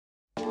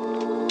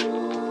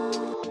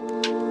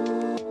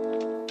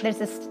There's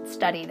this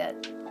study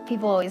that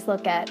people always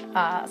look at,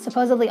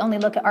 supposedly only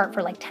look at art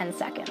for like 10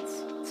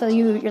 seconds. So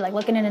you're like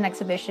looking at an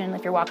exhibition,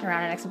 if you're walking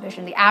around an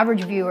exhibition, the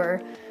average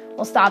viewer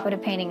will stop at a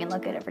painting and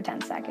look at it for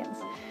 10 seconds.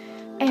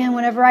 And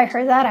whenever I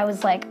heard that, I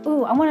was like,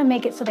 ooh, I want to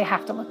make it so they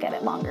have to look at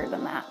it longer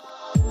than that.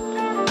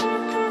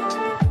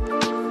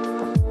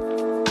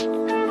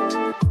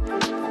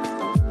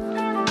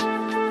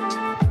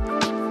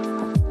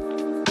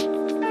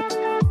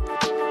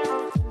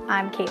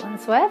 I'm Caitlyn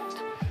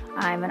Swift.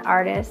 I'm an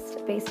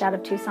artist based out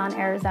of Tucson,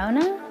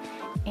 Arizona,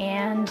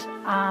 and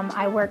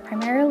I work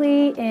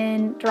primarily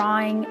in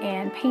drawing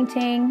and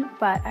painting,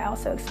 but I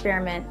also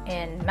experiment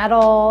in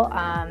metal,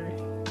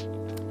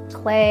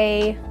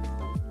 clay,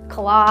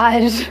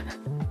 collage,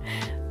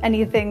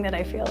 anything that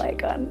I feel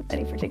like on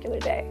any particular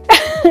day.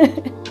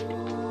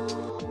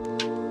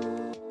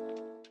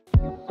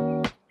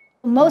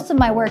 Most of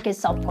my work is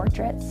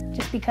self-portraits,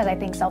 just because I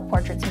think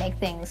self-portraits make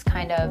things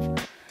kind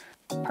of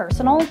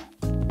personal,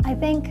 I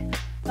think.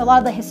 A lot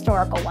of the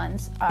historical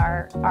ones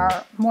are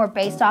more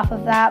based off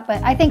of that,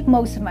 but I think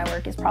most of my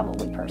work is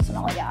probably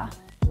personal, yeah.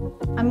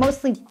 I'm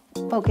mostly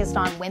focused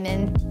on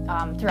women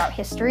throughout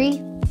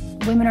history.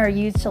 Women are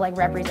used to like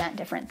represent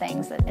different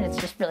things, and it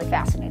just really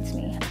fascinates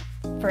me.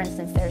 For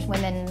instance, there's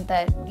women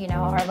that,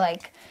 are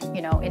like,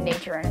 in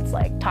nature, and it's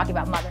like talking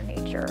about Mother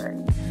Nature.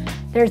 And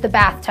there's the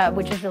bathtub,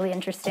 which is really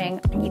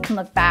interesting. And you can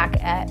look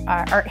back at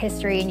art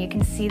history and you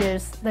can see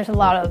there's a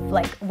lot of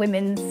like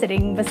women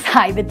sitting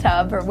beside the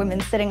tub, or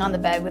women sitting on the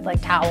bed with like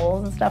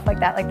towels and stuff like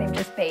that, like they've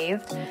just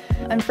bathed.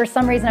 And for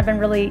some reason I've been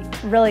really,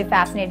 really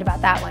fascinated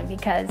about that one,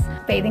 because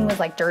bathing was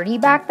like dirty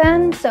back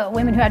then. So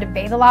women who had to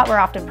bathe a lot were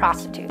often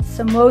prostitutes.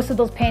 So most of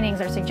those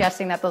paintings are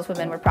suggesting that those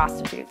women were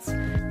prostitutes.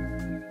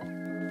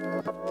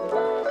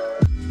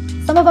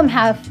 Some of them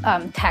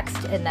have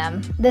text in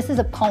them. This is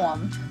a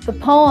poem. The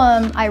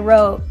poem I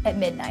wrote at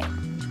midnight,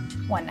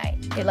 one night.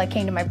 It like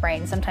came to my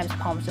brain. Sometimes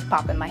poems just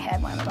pop in my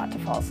head when I'm about to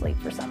fall asleep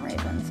for some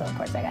reason. So of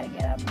course I gotta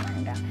get up and write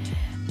them down.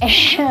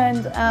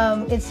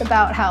 And it's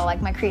about how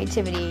like my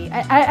creativity,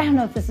 I don't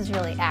know if this is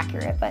really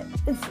accurate, but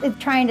it's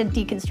trying to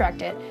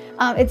deconstruct it.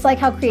 It's like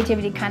how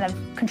creativity kind of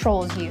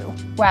controls you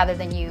rather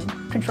than you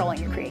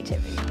controlling your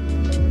creativity.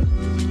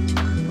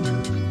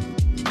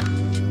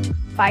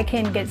 If I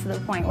can get to the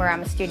point where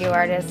I'm a studio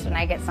artist and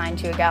I get signed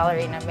to a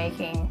gallery and I'm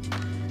making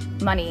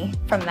money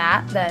from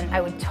that, then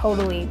I would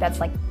totally, that's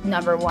like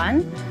number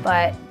one.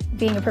 But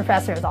being a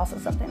professor is also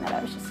something that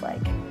I was just like,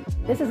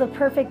 this is a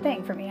perfect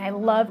thing for me. I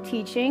love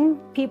teaching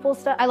people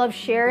stuff. I love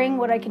sharing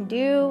what I can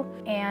do,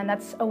 and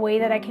that's a way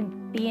that I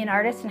can be an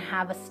artist and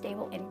have a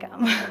stable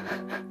income.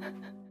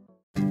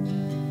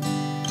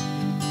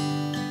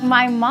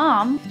 My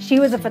mom, she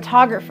was a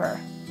photographer,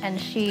 and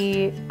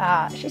she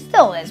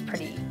still is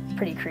pretty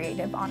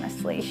creative,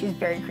 honestly. She's a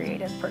very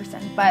creative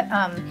person. But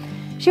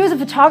she was a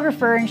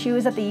photographer, and she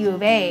was at the U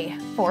of A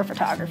for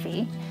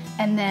photography.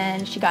 And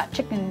then she got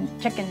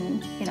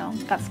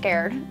got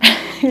scared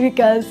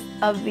because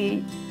of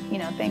the,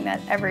 thing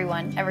that every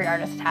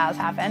artist has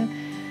happen,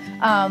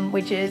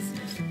 which is,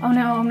 oh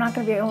no, I'm not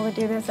gonna be able to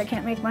do this, I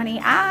can't make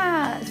money,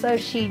 So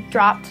she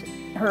dropped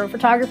her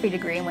photography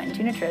degree and went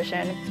into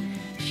nutrition.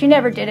 She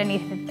never did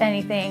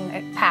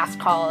anything past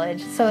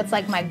college, so it's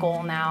like my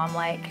goal now. I'm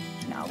like,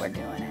 no, we're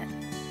doing it.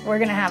 We're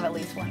gonna have at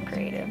least one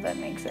creative that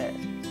makes it.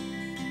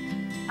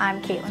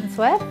 I'm Caitlyn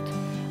Swift.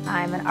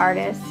 I'm an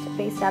artist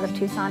based out of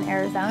Tucson,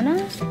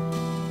 Arizona.